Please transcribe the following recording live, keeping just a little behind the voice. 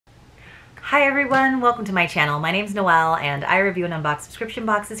Hi everyone, welcome to my channel. My name's Noelle and I review and unbox subscription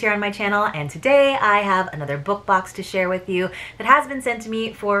boxes here on my channel, and today I have another book box to share with you that has been sent to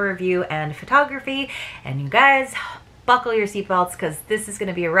me for review and photography. And you guys, buckle your seatbelts because this is going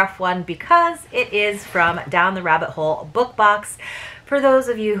to be a rough one because it is from Down the Rabbit Hole book box. For those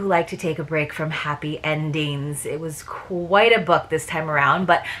of you who like to take a break from happy endings, it was quite a book this time around,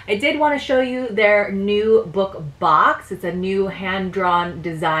 but I did want to show you their new book box. It's a new hand-drawn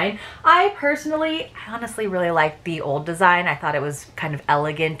design. I honestly really liked the old design. I thought it was kind of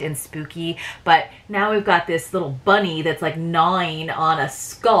elegant and spooky, but now we've got this little bunny that's like gnawing on a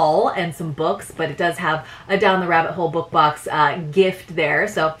skull and some books, but it does have a Down the Rabbit Hole book box gift there.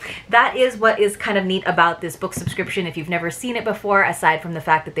 So that is what is kind of neat about this book subscription. If you've never seen it before, aside from the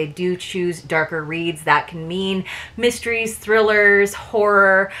fact that they do choose darker reads, that can mean mysteries, thrillers,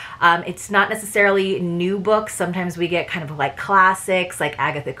 horror. It's not necessarily new books. Sometimes we get kind of like classics like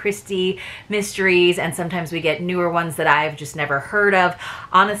Agatha Christie mysteries, and sometimes we get newer ones that I've just never heard of.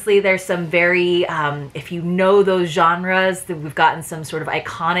 Honestly, there's some very, if you know those genres, that we've gotten some sort of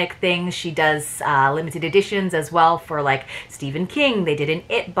iconic things. She does limited editions as well for like Stephen King. They did an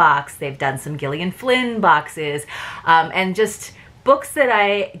It box. They've done some Gillian Flynn boxes, and just books that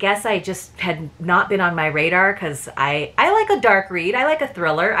I guess I just had not been on my radar because I like a dark read, I like a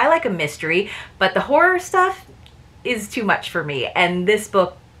thriller, I like a mystery, but the horror stuff is too much for me, and this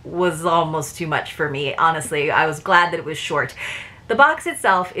book was almost too much for me. Honestly, I was glad that it was short. The box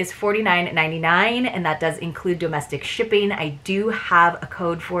itself is $49.99, and that does include domestic shipping. I do have a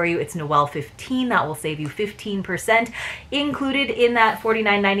code for you. It's Noel15. That will save you 15%. Included in that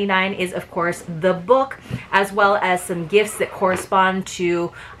 $49.99 is, of course, the book, as well as some gifts that correspond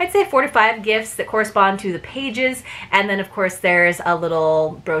to, I'd say 4 to 5 gifts that correspond to the pages. And then, of course, there's a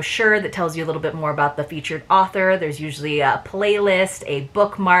little brochure that tells you a little bit more about the featured author. There's usually a playlist, a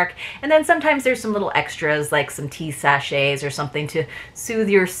bookmark, and then sometimes there's some little extras like some tea sachets or something to soothe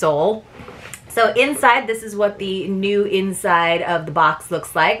your soul. So inside, this is what the new inside of the box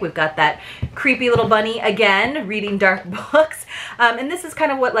looks like. We've got that creepy little bunny again reading dark books, and this is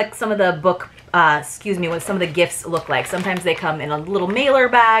kind of what like some of the book what some of the gifts look like. Sometimes they come in a little mailer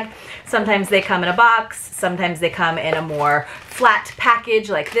bag, sometimes they come in a box, sometimes they come in a more flat package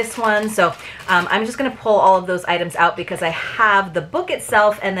like this one. So I'm just going to pull all of those items out because I have the book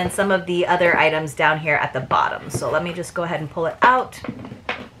itself and then some of the other items down here at the bottom. So let me just go ahead and pull it out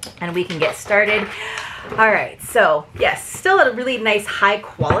and we can get started. All right, so yes, still a really nice high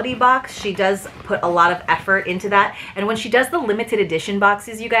quality box. She does put a lot of effort into that. And when she does the limited edition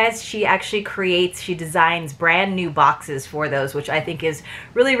boxes, you guys, she actually she designs brand new boxes for those, which I think is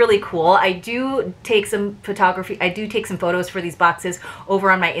really, really cool. I do take some photos for these boxes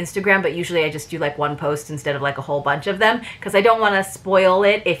over on my Instagram, but usually I just do like one post instead of like a whole bunch of them because I don't want to spoil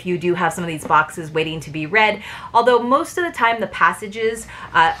it if you do have some of these boxes waiting to be read. Although most of the time the passages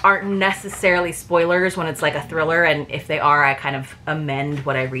aren't necessarily spoilers when it's like a thriller, and if they are, I kind of amend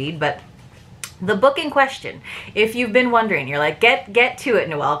what I read. But the book in question, if you've been wondering, you're like, get to it,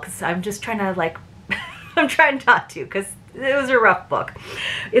 Noelle, because I'm just trying to like, I'm trying not to, because it was a rough book.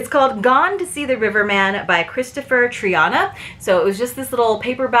 It's called Gone to See the Riverman by Christopher Triana. So it was just this little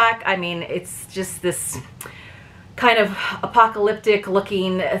paperback. I mean, it's just this kind of apocalyptic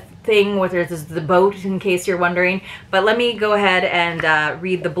looking thing where there's the boat, in case you're wondering. But let me go ahead and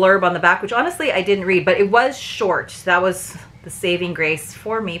read the blurb on the back, which honestly I didn't read, but it was short. That was the saving grace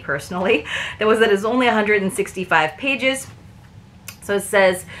for me personally. That it's only 165 pages. So it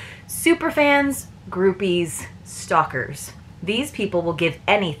says, superfans, groupies, stalkers. These people will give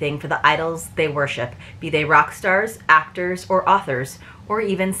anything for the idols they worship, be they rock stars, actors, or authors, or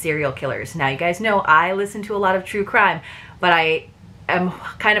even serial killers. Now, you guys know I listen to a lot of true crime, but I am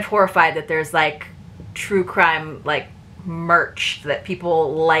kind of horrified that there's like true crime like merch that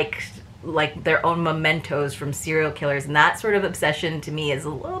people like their own mementos from serial killers, and that sort of obsession to me is a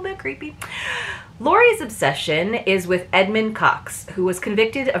little bit creepy. Lori's obsession is with Edmund Cox, who was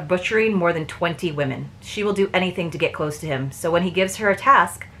convicted of butchering more than 20 women. She will do anything to get close to him, so when he gives her a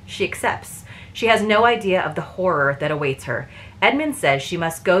task, she accepts. She has no idea of the horror that awaits her. Edmund says she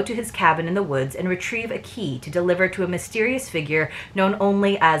must go to his cabin in the woods and retrieve a key to deliver to a mysterious figure known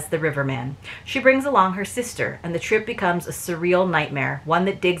only as the Riverman. She brings along her sister, and the trip becomes a surreal nightmare, one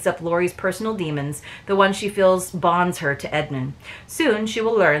that digs up Lori's personal demons, the one she feels bonds her to Edmund. Soon she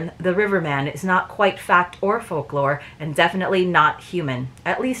will learn the Riverman is not quite fact or folklore, and definitely not human,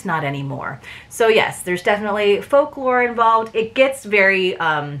 at least not anymore. So yes, there's definitely folklore involved. It gets very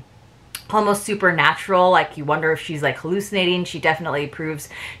almost supernatural. Like you wonder if she's like hallucinating. She definitely proves,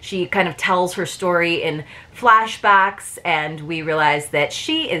 she kind of tells her story in flashbacks, and we realize that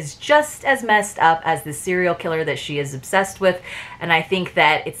she is just as messed up as the serial killer that she is obsessed with. And I think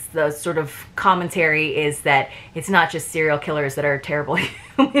that it's the sort of commentary is that it's not just serial killers that are terrible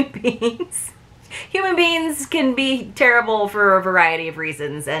human beings. Human beings can be terrible for a variety of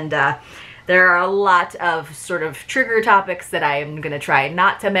reasons, and there are a lot of sort of trigger topics that I am going to try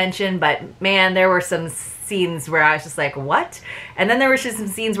not to mention, but man, there were some scenes where I was just like, what? And then there were just some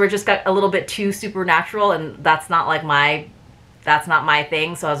scenes where it just got a little bit too supernatural, and that's not like that's not my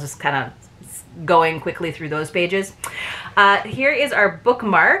thing, so I was just kind of going quickly through those pages. Here is our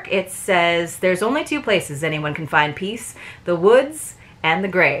bookmark. It says, there's only two places anyone can find peace, the woods and the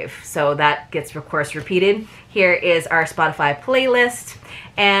grave. So that gets, of course, repeated. Here is our Spotify playlist.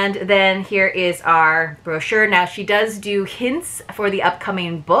 And then here is our brochure. Now, she does do hints for the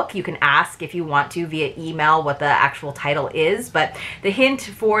upcoming book. You can ask if you want to via email what the actual title is. But the hint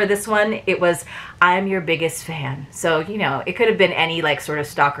for this one, it was, I'm your biggest fan. So, you know, it could have been any like sort of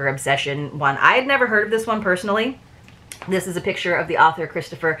stalker obsession one. I had never heard of this one personally. This is a picture of the author,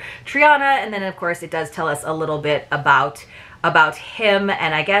 Christopher Triana. And then, of course, it does tell us a little bit about him,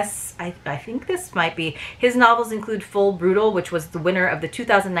 and I guess I think this might be his novels include Full Brutal, which was the winner of the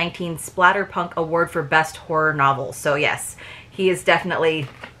 2019 Splatterpunk Award for Best Horror Novel. So yes, he is definitely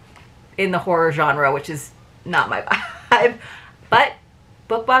in the horror genre, which is not my vibe, but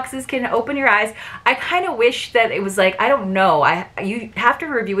book boxes can open your eyes. I kind of wish that it was like, I don't know, you after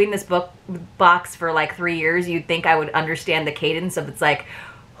reviewing this book box for like 3 years, you'd think I would understand the cadence of it's like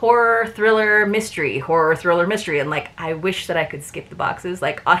horror, thriller, mystery, horror, thriller, mystery. And like, I wish that I could skip the boxes.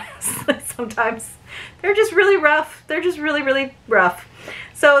 Like, honestly, sometimes they're just really rough. They're just really, really rough.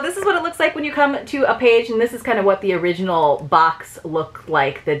 So this is what it looks like when you come to a page, and this is kind of what the original box looked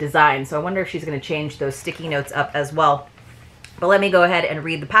like, the design. So I wonder if she's going to change those sticky notes up as well. But let me go ahead and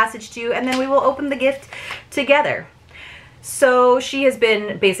read the passage to you, and then we will open the gift together. So she has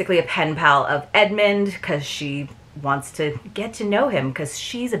been basically a pen pal of Edmund because she wants to get to know him, because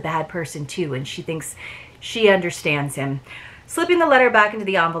she's a bad person too, and she thinks she understands him. Slipping the letter back into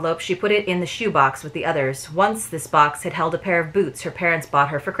the envelope, she put it in the shoebox with the others. Once this box had held a pair of boots her parents bought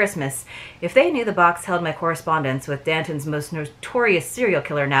her for Christmas. If they knew the box held my correspondence with Danton's most notorious serial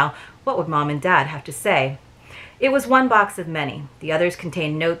killer now, what would Mom and Dad have to say? It was one box of many. The others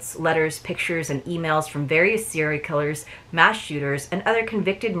contained notes, letters, pictures, and emails from various serial killers, mass shooters, and other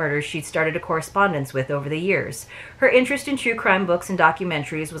convicted murders she'd started a correspondence with over the years. Her interest in true crime books and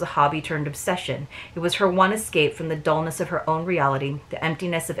documentaries was a hobby turned obsession. It was her one escape from the dullness of her own reality, the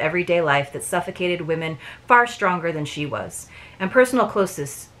emptiness of everyday life that suffocated women far stronger than she was. And personal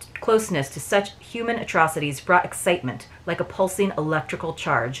closeness to such human atrocities brought excitement, like a pulsing electrical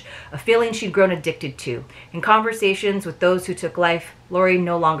charge, a feeling she'd grown addicted to. In conversations with those who took life, Laurie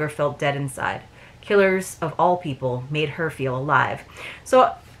no longer felt dead inside. Killers of all people made her feel alive.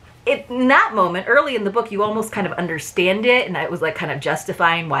 So in that moment, early in the book, you almost kind of understand it, and it was like kind of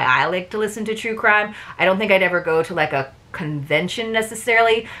justifying why I like to listen to true crime. I don't think I'd ever go to like a convention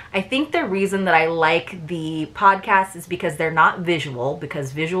necessarily. I think the reason that I like the podcast is because they're not visual,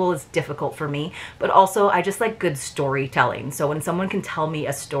 because visual is difficult for me, but also I just like good storytelling. So when someone can tell me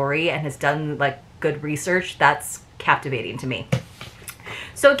a story and has done like good research, that's captivating to me.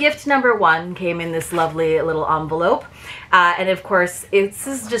 So gift number one came in this lovely little envelope. And of course, this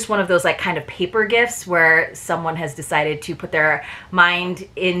is just one of those like kind of paper gifts where someone has decided to put their mind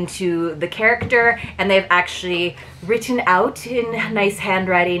into the character, and they've actually written out in nice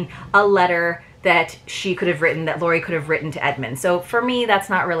handwriting a letter that she could have written, that Laurie could have written to Edmund. So for me,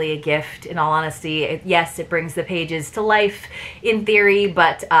 that's not really a gift, in all honesty. Yes, it brings the pages to life in theory,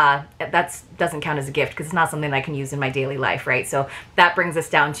 but that doesn't count as a gift because it's not something I can use in my daily life, right? So that brings us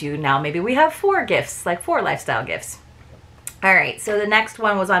down to now maybe we have 4 gifts, like 4 lifestyle gifts. All right, so the next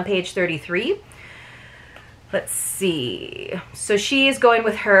one was on page 33. Let's see. So she is going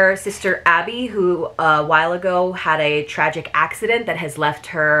with her sister Abby, who a while ago had a tragic accident that has left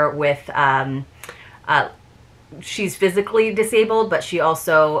her with, she's physically disabled, but she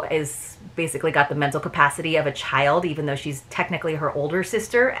also is basically got the mental capacity of a child, even though she's technically her older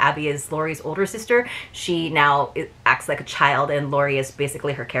sister. Abby is Laurie's older sister. She now acts like a child, and Laurie is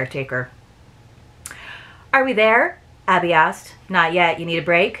basically her caretaker. Are we there? Abby asked. Not yet. You need a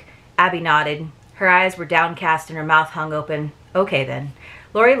break? Abby nodded. Her eyes were downcast and her mouth hung open. Okay then.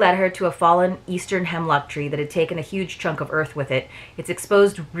 Laurie led her to a fallen eastern hemlock tree that had taken a huge chunk of earth with it. Its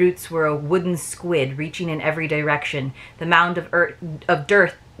exposed roots were a wooden squid reaching in every direction, the mound of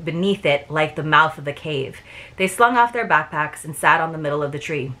dirt beneath it like the mouth of the cave. They slung off their backpacks and sat on the middle of the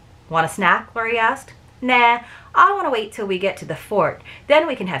tree. Want a snack? Lori asked. Nah, I want to wait till we get to the fort. Then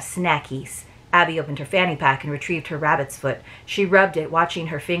we can have snackies. Abby opened her fanny pack and retrieved her rabbit's foot. She rubbed it, watching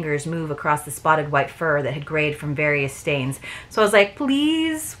her fingers move across the spotted white fur that had grayed from various stains. So I was like,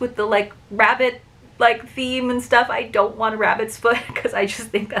 please, with the like rabbit like theme and stuff, I don't want a rabbit's foot because I just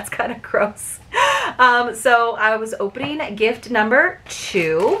think that's kind of gross. So I was opening gift number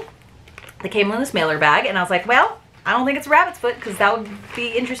 2. That came in this mailer bag, and I was like, well, I don't think it's a rabbit's foot because that would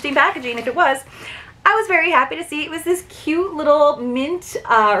be interesting packaging if it was. I was very happy to see it was this cute little mint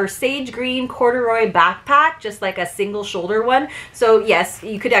or sage green corduroy backpack, just like a single shoulder one. So yes,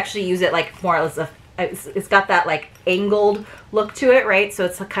 you could actually use it like more as a, it's got that like angled look to it, right? So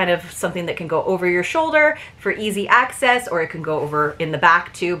it's a kind of something that can go over your shoulder for easy access, or it can go over in the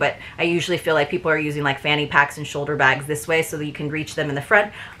back too. But I usually feel like people are using like fanny packs and shoulder bags this way so that you can reach them in the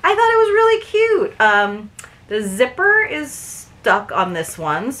front. I thought it was really cute. The zipper is stuck on this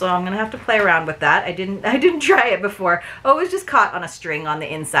one, so I'm gonna have to play around with that. I didn't try it before. Oh, it was just caught on a string on the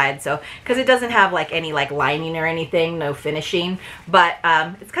inside, so because it doesn't have like any like lining or anything, no finishing, but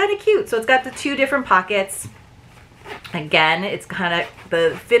it's kind of cute. So it's got the 2 different pockets. Again, it's kind of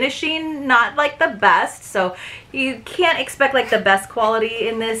the finishing not like the best, so you can't expect like the best quality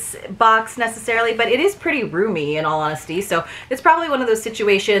in this box necessarily, but it is pretty roomy in all honesty. So it's probably one of those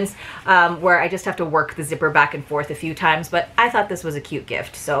situations where I just have to work the zipper back and forth a few times, but I thought this was a cute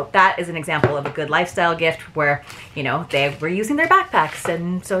gift. So that is an example of a good lifestyle gift where, you know, they were using their backpacks,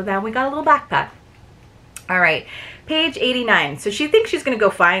 and so now we got a little backpack. All right, page 89. So she thinks she's gonna go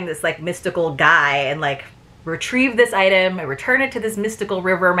find this like mystical guy and like retrieve this item and return it to this mystical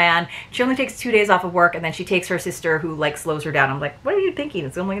river man. She only takes 2 days off of work, and then she takes her sister, who like slows her down. I'm like, what are you thinking?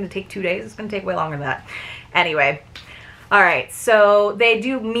 It's only going to take 2 days. It's going to take way longer than that. Anyway, all right. So they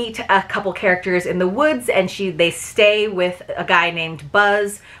do meet a couple characters in the woods, and they stay with a guy named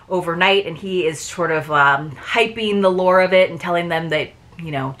Buzz overnight, and he is sort of hyping the lore of it and telling them that, you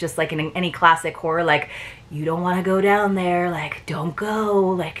know, just like in any classic horror, like, you don't want to go down there, like, don't go,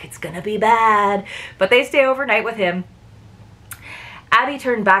 like, it's gonna be bad. But they stay overnight with him. Abby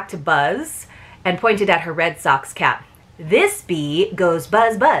turned back to Buzz and pointed at her Red Sox cap. This bee goes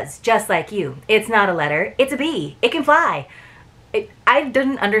buzz buzz, just like you. It's not a letter, it's a bee. It can fly. I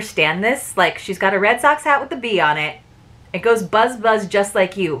didn't understand this. Like, she's got a Red Sox hat with a bee on it. It goes buzz buzz just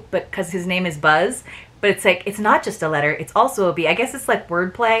like you, but because his name is Buzz. But it's like, it's not just a letter, it's also a bee. I guess it's like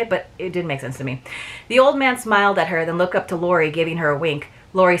wordplay, but it didn't make sense to me. The old man smiled at her, then looked up to Lori, giving her a wink.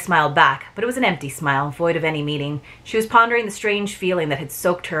 Lori smiled back, but it was an empty smile, void of any meaning. She was pondering the strange feeling that had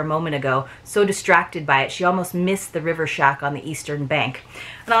soaked her a moment ago. So distracted by it, she almost missed the river shack on the eastern bank.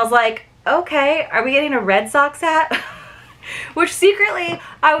 And I was like, okay, are we getting a Red Sox hat? Which secretly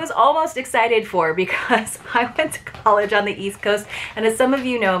I was almost excited for, because I went to college on the East Coast, and as some of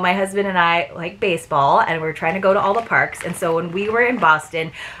you know, my husband and I like baseball, and we're trying to go to all the parks. And so when we were in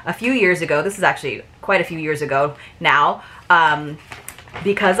Boston a few years ago, this is actually quite a few years ago now,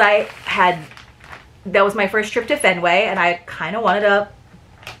 because that was my first trip to Fenway, and I kind of wanted a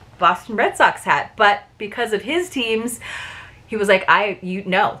Boston Red Sox hat, but because of his teams, he was like,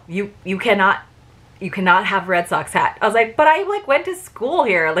 you cannot have Red Sox hat. I was like, but I like went to school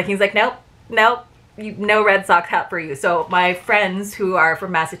here. Like, he's like, nope, no Red Sox hat for you. So my friends who are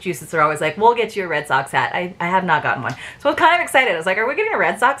from Massachusetts are always like, we'll get you a Red Sox hat. I have not gotten one. So I was kind of excited. I was like, are we getting a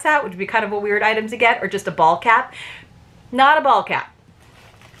Red Sox hat? Which would be kind of a weird item to get, or just a ball cap. Not a ball cap.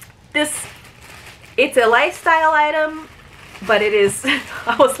 It's a lifestyle item, but it is,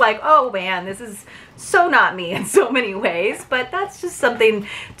 I was like, oh man, this is so not me in so many ways, but that's just something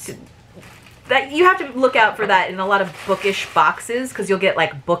that you have to look out for that in a lot of bookish boxes, because you'll get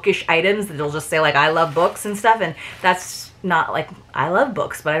like bookish items that'll just say like, I love books and stuff, and that's not like, I love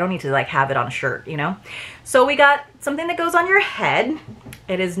books, but I don't need to like have it on a shirt, you know? So we got something that goes on your head.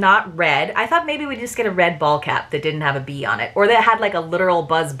 It is not red. I thought maybe we'd just get a red ball cap that didn't have a bee on it, or that had like a literal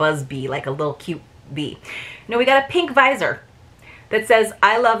buzz bee, like a little cute bee. No, we got a pink visor that says,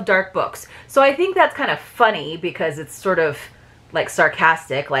 I love dark books. So I think that's kind of funny, because it's sort of like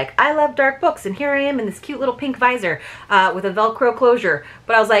sarcastic, like, I love dark books, and here I am in this cute little pink visor with a Velcro closure.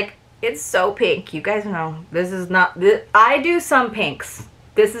 But I was like, it's so pink. You guys know, this is not, I do some pinks.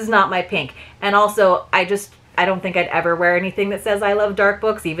 This is not my pink. And also, I don't think I'd ever wear anything that says I love dark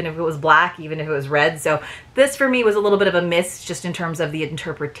books, even if it was black, even if it was red. So this for me was a little bit of a miss, just in terms of the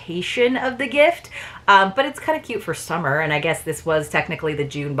interpretation of the gift. But it's kind of cute for summer, and I guess this was technically the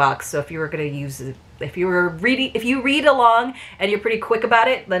June box. So if you were going to use it, if you read along and you're pretty quick about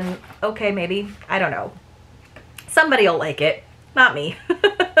it, then okay, maybe, I don't know. Somebody will like it, not me.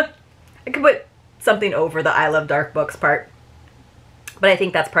 I could put something over the I love dark books part. But I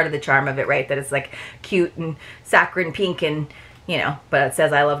think that's part of the charm of it, right? That it's like cute and saccharine pink and, you know, but it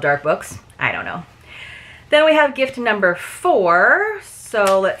says I love dark books. I don't know. Then we have gift number 4.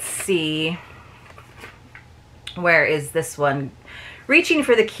 So let's see. Where is this one? Reaching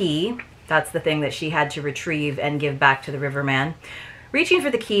for the key. That's the thing that she had to retrieve and give back to the Riverman. Reaching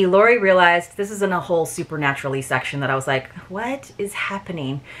for the key, Lori realized, this is in a whole supernaturally section that I was like, what is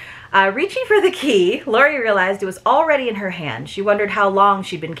happening? Reaching for the key, Lori realized it was already in her hand. She wondered how long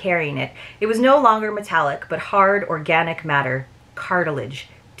she'd been carrying it. It was no longer metallic, but hard organic matter, cartilage,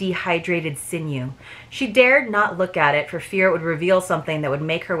 dehydrated sinew. She dared not look at it for fear it would reveal something that would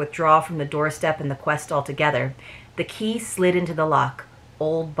make her withdraw from the doorstep and the quest altogether. The key slid into the lock.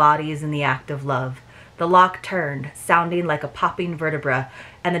 Old bodies in the act of love. The lock turned, sounding like a popping vertebra,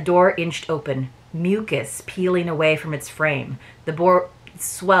 and the door inched open, mucus peeling away from its frame. The door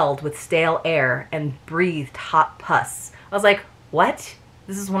swelled with stale air and breathed hot pus. I was like, what?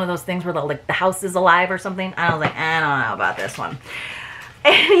 This is one of those things where the house is alive or something? I was like, I don't know about this one.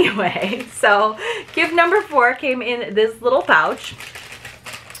 Anyway, so gift number 4 came in this little pouch.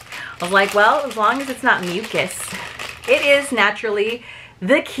 I was like, well, as long as it's not mucus. It is naturally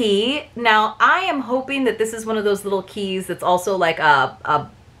the key. Now, I am hoping that this is one of those little keys that's also like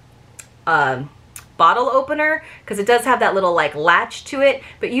a bottle opener, because it does have that little like latch to it,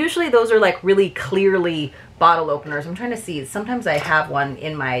 but usually those are like really clearly bottle openers. I'm trying to see. Sometimes I have one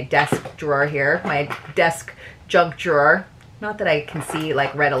in my desk drawer here, my desk junk drawer. Not that I can see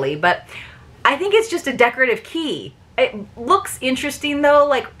like readily, but I think it's just a decorative key. It looks interesting though,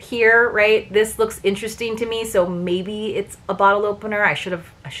 like here, right? This looks interesting to me, so maybe it's a bottle opener. I should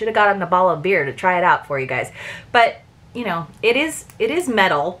have gotten a bottle of beer to try it out for you guys. But, you know, it is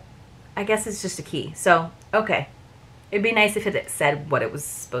metal. I guess it's just a key. So, okay. It'd be nice if it said what it was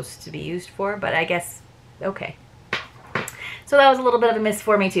supposed to be used for, but I guess okay. So that was a little bit of a miss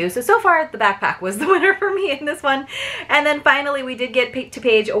for me too. So far the backpack was the winner for me in this one. And then finally we did get to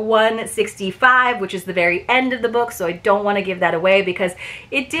page 165, which is the very end of the book. So I don't want to give that away because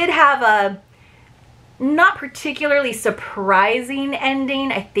it did have a not particularly surprising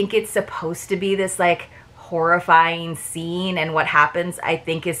ending. I think it's supposed to be this like horrifying scene, and what happens I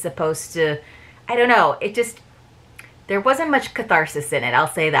think is supposed to, I don't know, it just, there wasn't much catharsis in it,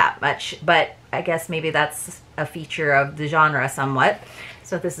 I'll say that much, but I guess maybe that's a feature of the genre somewhat.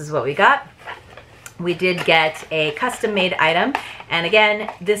 So this is what we got. We did get a custom made item, and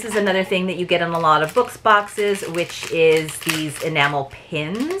again, this is another thing that you get in a lot of books boxes, which is these enamel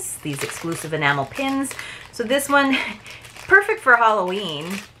pins, these exclusive enamel pins. So this one, perfect for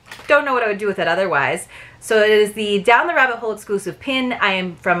Halloween. Don't know what I would do with it otherwise. So it is the Down the Rabbit Hole exclusive pin. I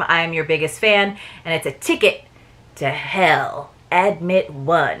am your biggest fan, and it's a ticket to hell. Admit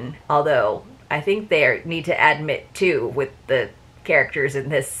 1, although I think they need to admit 2 with the characters in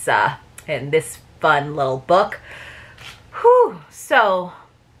this fun little book. Whew. So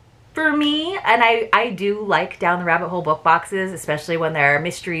for me, and I do like Down the Rabbit Hole book boxes, especially when there are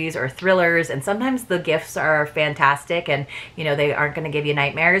mysteries or thrillers, and sometimes the gifts are fantastic and, you know, they aren't going to give you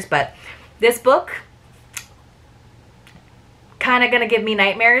nightmares, but this book kind of going to give me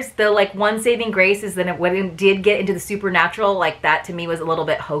nightmares. The like one saving grace is that when it did get into the supernatural, like that to me was a little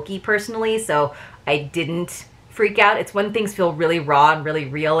bit hokey personally, so I didn't freak out. It's when things feel really raw and really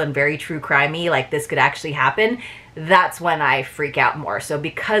real and very true crimey, like this could actually happen, that's when I freak out more. So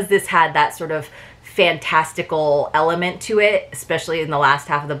because this had that sort of fantastical element to it, especially in the last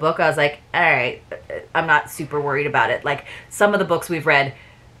half of the book, I was like, all right, I'm not super worried about it. Like some of the books we've read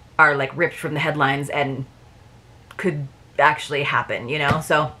are like ripped from the headlines and could actually happen, you know?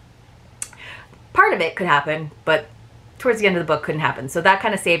 So part of it could happen, but towards the end of the book couldn't happen. So that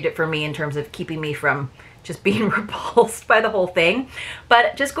kind of saved it for me in terms of keeping me from just being repulsed by the whole thing.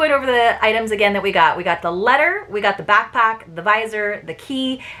 But just going over the items again that we got the letter, we got the backpack, the visor, the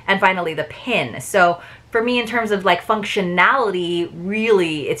key, and finally the pin. So for me, in terms of like functionality,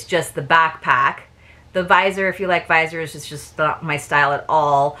 really it's just the backpack. The visor, if you like visors, is just not my style at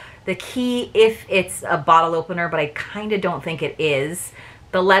all. The key, if it's a bottle opener, but I kind of don't think it is.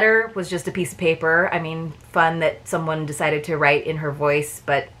 The letter was just a piece of paper. I mean, fun that someone decided to write in her voice,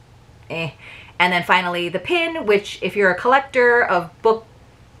 but eh. And then finally the pin, which if you're a collector of book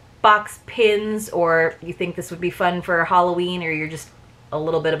box pins, or you think this would be fun for Halloween, or you're just a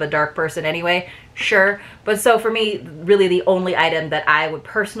little bit of a dark person anyway, sure. But so for me, really the only item that I would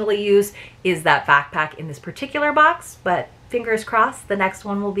personally use is that backpack in this particular box. But fingers crossed, the next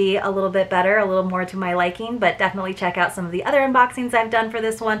one will be a little bit better, a little more to my liking, but definitely check out some of the other unboxings I've done for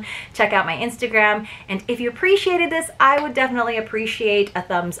this one. Check out my Instagram, and if you appreciated this, I would definitely appreciate a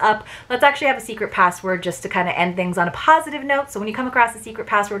thumbs up. Let's actually have a secret password just to kind of end things on a positive note. So when you come across a secret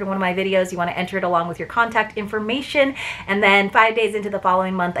password in one of my videos, you want to enter it along with your contact information, and then 5 days into the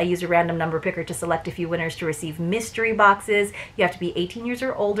following month, I use a random number picker to select a few winners to receive mystery boxes. You have to be 18 years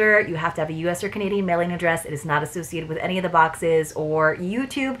or older. You have to have a US or Canadian mailing address. It is not associated with any of the boxes or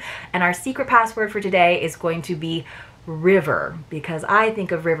YouTube. And our secret password for today is going to be river, because I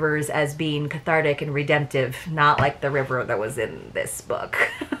think of rivers as being cathartic and redemptive, not like the river that was in this book.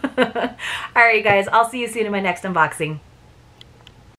 All right, you guys, I'll see you soon in my next unboxing.